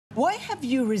Why have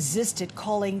you resisted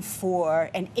calling for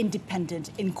an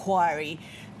independent inquiry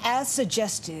as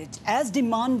suggested, as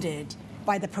demanded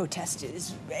by the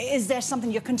protesters? Is there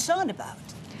something you're concerned about?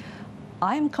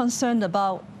 I'm concerned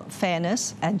about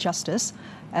fairness and justice.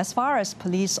 As far as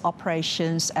police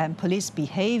operations and police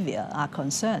behavior are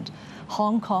concerned,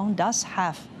 Hong Kong does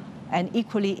have an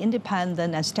equally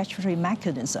independent and statutory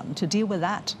mechanism to deal with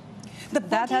that.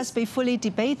 That has been fully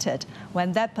debated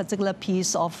when that particular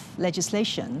piece of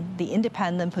legislation, the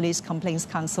Independent Police Complaints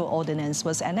Council Ordinance,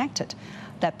 was enacted,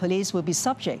 that police will be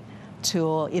subject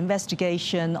to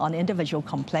investigation on individual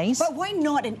complaints. But why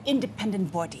not an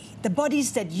independent body? The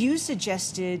bodies that you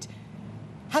suggested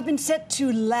have been said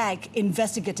to lack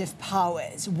investigative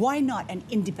powers. Why not an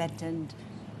independent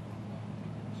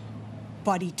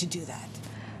body to do that?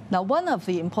 Now, one of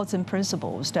the important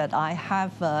principles that I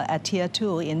have adhered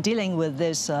to in dealing with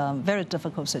this very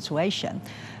difficult situation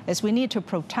is we need to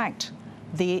protect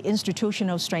the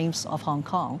institutional strengths of Hong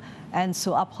Kong and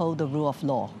to uphold the rule of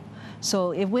law.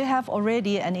 So if we have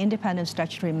already an independent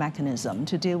statutory mechanism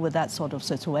to deal with that sort of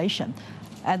situation,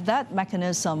 and that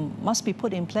mechanism must be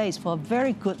put in place for a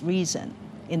very good reason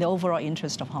in the overall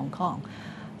interest of Hong Kong,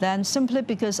 then simply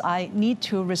because I need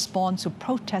to respond to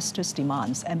protesters'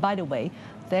 demands, and by the way,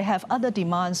 they have other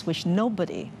demands which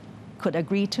nobody could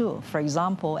agree to. For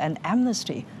example, an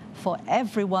amnesty for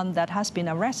everyone that has been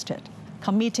arrested,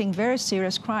 committing very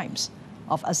serious crimes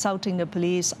of assaulting the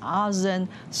police, arson,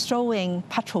 throwing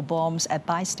petrol bombs at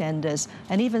bystanders,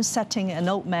 and even setting an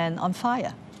old man on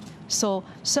fire. So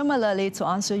similarly, to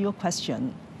answer your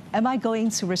question, am I going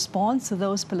to respond to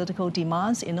those political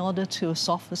demands in order to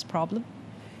solve this problem?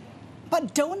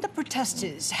 But don't the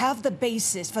protesters have the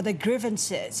basis for the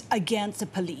grievances against the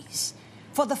police,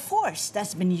 for the force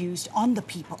that's been used on the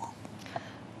people?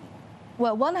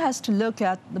 Well, one has to look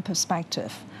at the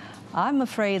perspective. I'm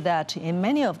afraid that in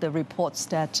many of the reports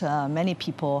that many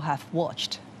people have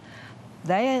watched,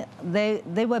 they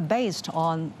were based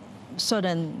on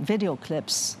certain video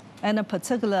clips and a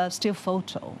particular still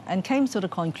photo, and came to the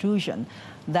conclusion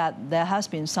that there has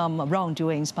been some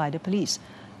wrongdoings by the police.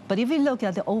 But if you look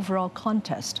at the overall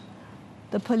context,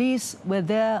 the police were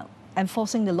there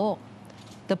enforcing the law.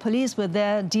 The police were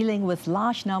there dealing with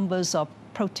large numbers of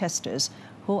protesters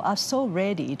who are so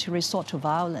ready to resort to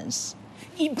violence.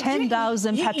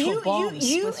 10,000 petrol bombs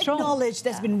were thrown. You acknowledge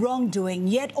there's been wrongdoing,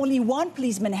 yet only one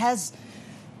policeman has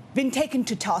been taken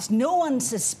to task. No one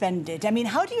suspended. I mean,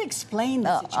 how do you explain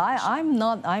the situation?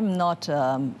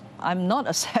 I'm not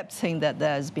accepting that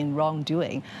there's been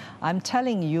wrongdoing. I'm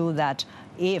telling you that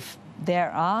if there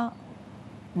are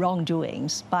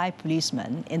wrongdoings by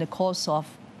policemen in the course of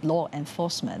law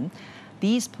enforcement,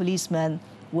 these policemen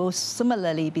will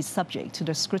similarly be subject to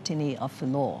the scrutiny of the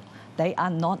law. They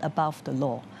are not above the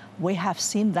law. We have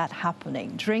seen that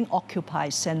happening during Occupy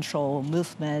Central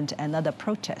movement and other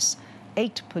protests.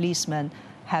 8 policemen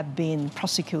have been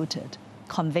prosecuted,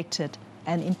 convicted,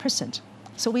 and imprisoned.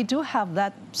 So we do have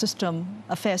that system,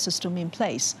 a fair system in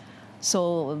place.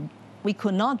 So we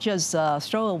could not just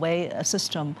throw away a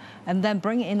system and then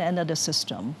bring in another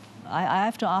system. I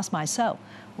have to ask myself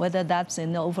whether that's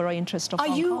in the overall interest of Hong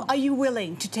Kong. Are you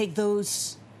willing to take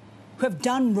those who have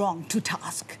done wrong to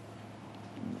task?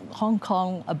 Hong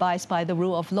Kong abides by the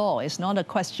rule of law. It's not a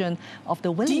question of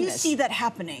the willingness. Do you see that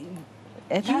happening?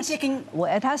 It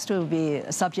has to be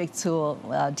subject to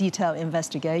detailed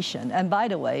investigation. And by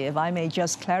the way, if I may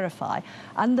just clarify,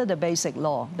 under the Basic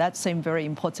Law, that same very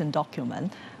important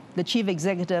document, the chief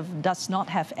executive does not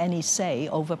have any say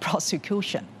over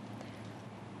prosecution.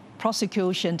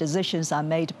 Prosecution decisions are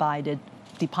made by the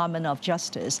Department of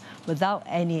Justice without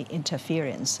any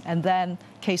interference. And then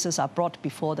cases are brought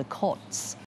before the courts.